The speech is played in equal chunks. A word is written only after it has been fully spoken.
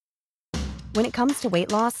When it comes to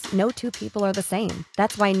weight loss, no two people are the same.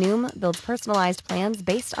 That's why Noom builds personalized plans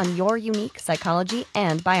based on your unique psychology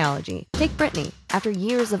and biology. Take Brittany. After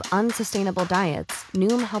years of unsustainable diets,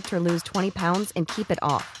 Noom helped her lose 20 pounds and keep it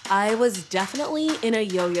off. I was definitely in a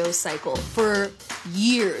yo-yo cycle for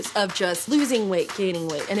years of just losing weight, gaining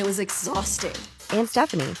weight, and it was exhausting. And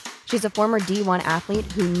Stephanie. She's a former D1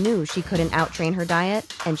 athlete who knew she couldn't outtrain her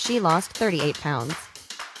diet, and she lost 38 pounds.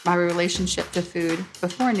 My relationship to food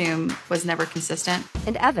before Noom was never consistent.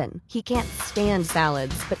 And Evan, he can't stand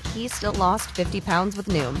salads, but he still lost 50 pounds with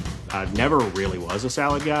Noom. I never really was a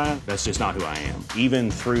salad guy. That's just not who I am. Even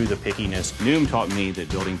through the pickiness, Noom taught me that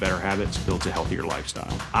building better habits builds a healthier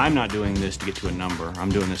lifestyle. I'm not doing this to get to a number. I'm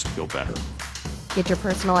doing this to feel better. Get your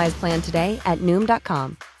personalized plan today at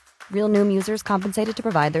Noom.com. Real Noom users compensated to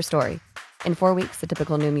provide their story. In 4 weeks, the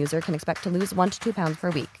typical Noom user can expect to lose 1 to 2 pounds per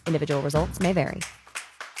week. Individual results may vary.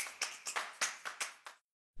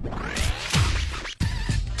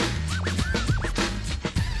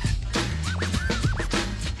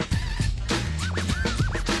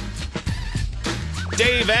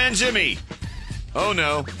 Dave and Jimmy. Oh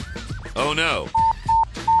no. Oh no.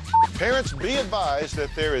 Parents, be advised that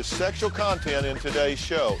there is sexual content in today's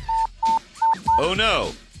show. Oh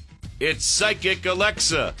no. It's Psychic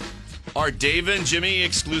Alexa, our Dave and Jimmy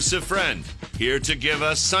exclusive friend, here to give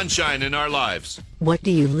us sunshine in our lives. What do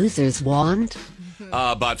you losers want?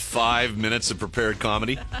 About 5 minutes of prepared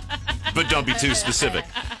comedy. But don't be too specific.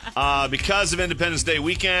 Because of Independence Day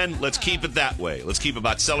weekend, let's keep it that way. Let's keep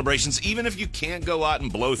about celebrations, even if you can't go out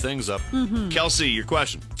and blow things up. Kelsey, your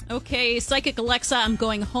question. Okay, Psychic Alexa, I'm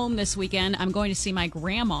going home this weekend. I'm going to see my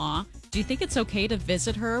grandma. Do you think it's okay to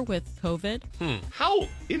visit her with COVID? How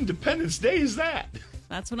Independence Day is that?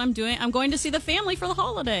 That's what I'm doing. I'm going to see the family for the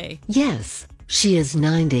holiday. Yes, she is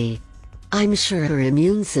 90. I'm sure her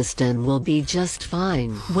immune system will be just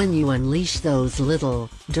fine when you unleash those little,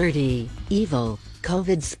 dirty, evil,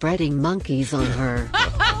 COVID-spreading monkeys on her.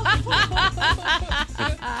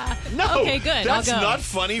 No, Okay, good. That's I'll go. not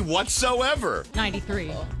funny whatsoever.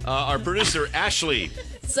 93. Our producer, Ashley.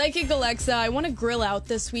 Psychic Alexa, I want to grill out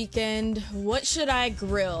this weekend. What should I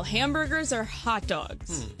grill? Hamburgers or hot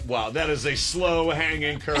dogs? Wow, that is a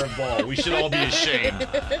slow-hanging curveball. We should all be ashamed.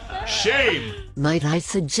 Shame. Might I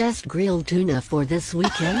suggest grilled tuna for this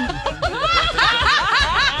weekend?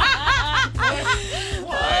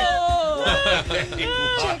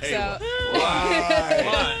 Checks out.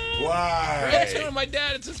 Why? It's one of my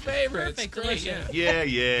dad. It's his favorite. Perfect, It's great. delicious.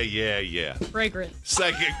 Yeah. Fragrant.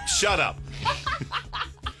 Psychic, shut up.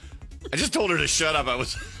 I just told her to shut up. I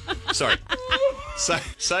was sorry.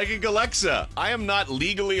 Psychic Alexa, I am not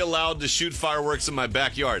legally allowed to shoot fireworks in my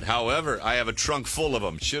backyard. However, I have a trunk full of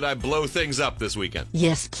them. Should I blow things up this weekend?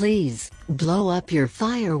 Yes, please. Blow up your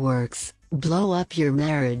fireworks. Blow up your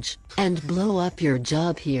marriage. And blow up your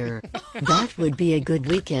job here. That would be a good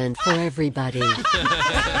weekend for everybody.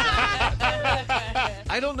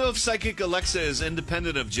 I don't know if Psychic Alexa is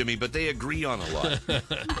independent of Jimmy, but they agree on a lot.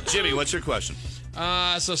 Jimmy, what's your question?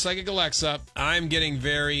 So Psychic Alexa, I'm getting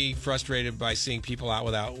very frustrated by seeing people out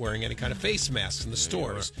without wearing any kind of face masks in the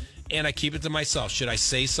stores. And I keep it to myself. Should I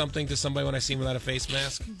say something to somebody when I see them without a face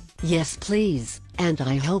mask? Yes, please. And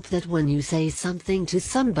I hope that when you say something to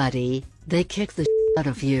somebody, they kick the out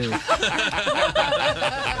of you.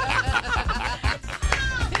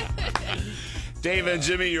 Dave and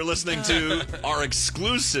Jimmy, you're listening to our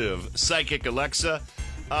exclusive Psychic Alexa.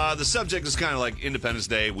 The subject is kind of like Independence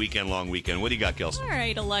Day, weekend-long weekend. What do you got, Kelsey? All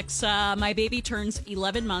right, Alexa, my baby turns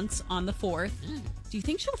 11 months on the 4th. Do you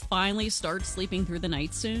think she'll finally start sleeping through the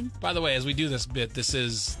night soon? By the way, as we do this bit, this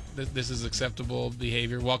is acceptable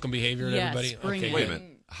behavior, welcome behavior to Yes, everybody? bring it. Wait a minute.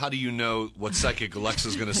 How do you know what Psychic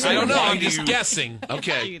Alexa's going to say? I don't know. Why I'm do just you- guessing.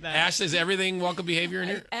 Okay. Ash, is everything welcome behavior in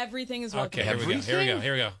here? Everything is welcome. Okay, here we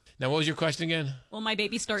go. Now, what was your question again? Will my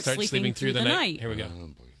baby start Start sleeping through the night? Here we go.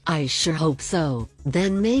 I sure hope so.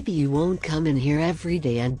 Then maybe you won't come in here every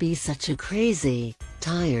day and be such a crazy,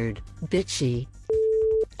 tired, bitchy.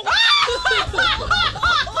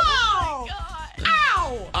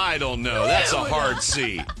 I don't know. That's a hard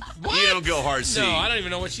C. You don't go hard C. No, I don't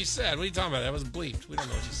even know what she said. What are you talking about? That was bleeped. We don't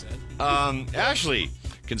know what she said. Ashley,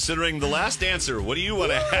 considering the last answer, what do you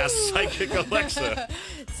want to ask Psychic Alexa?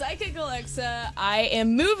 Psychic Alexa, I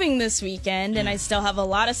am moving this weekend and I still have a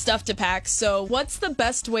lot of stuff to pack. So, what's the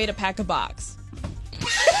best way to pack a box?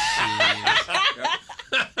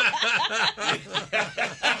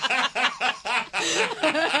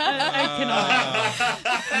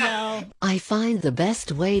 No. I find the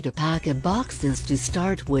best way to pack a box is to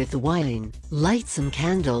start with wine, light some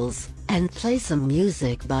candles, and play some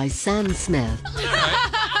music by Sam Smith.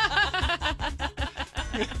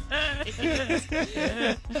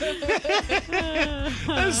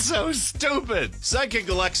 That's so stupid. Psychic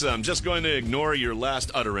Alexa, I'm just going to ignore your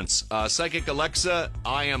last utterance. Psychic Alexa,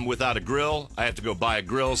 I am without a grill. I have to go buy a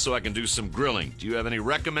grill so I can do some grilling. Do you have any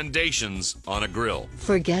recommendations on a grill?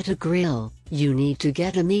 Forget a grill. You need to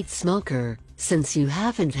get a meat smoker, since you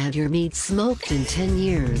haven't had your meat smoked in 10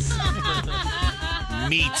 years.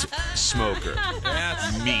 Meat smoker.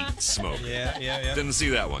 That's Meat smoker. yeah. Didn't see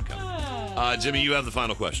that one coming. Jimmy, you have the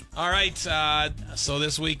final question. All right. So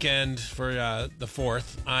this weekend for the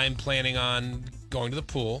 4th, I'm planning on going to the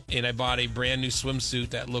pool, and I bought a brand new swimsuit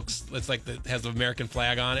that it's like has the American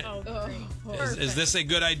flag on it. Is this a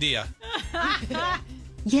good idea?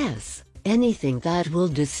 Yes, anything that will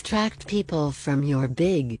distract people from your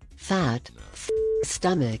big, fat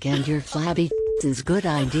stomach and your flabby is good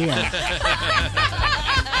idea.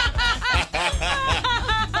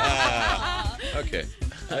 Okay.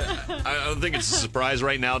 I don't think it's a surprise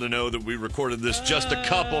right now to know that we recorded this just a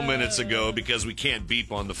couple minutes ago because we can't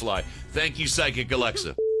beep on the fly. Thank you, Psychic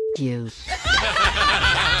Alexa. You.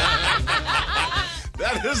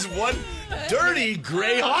 That is one dirty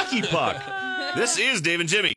gray hockey puck. This is Dave and Jimmy.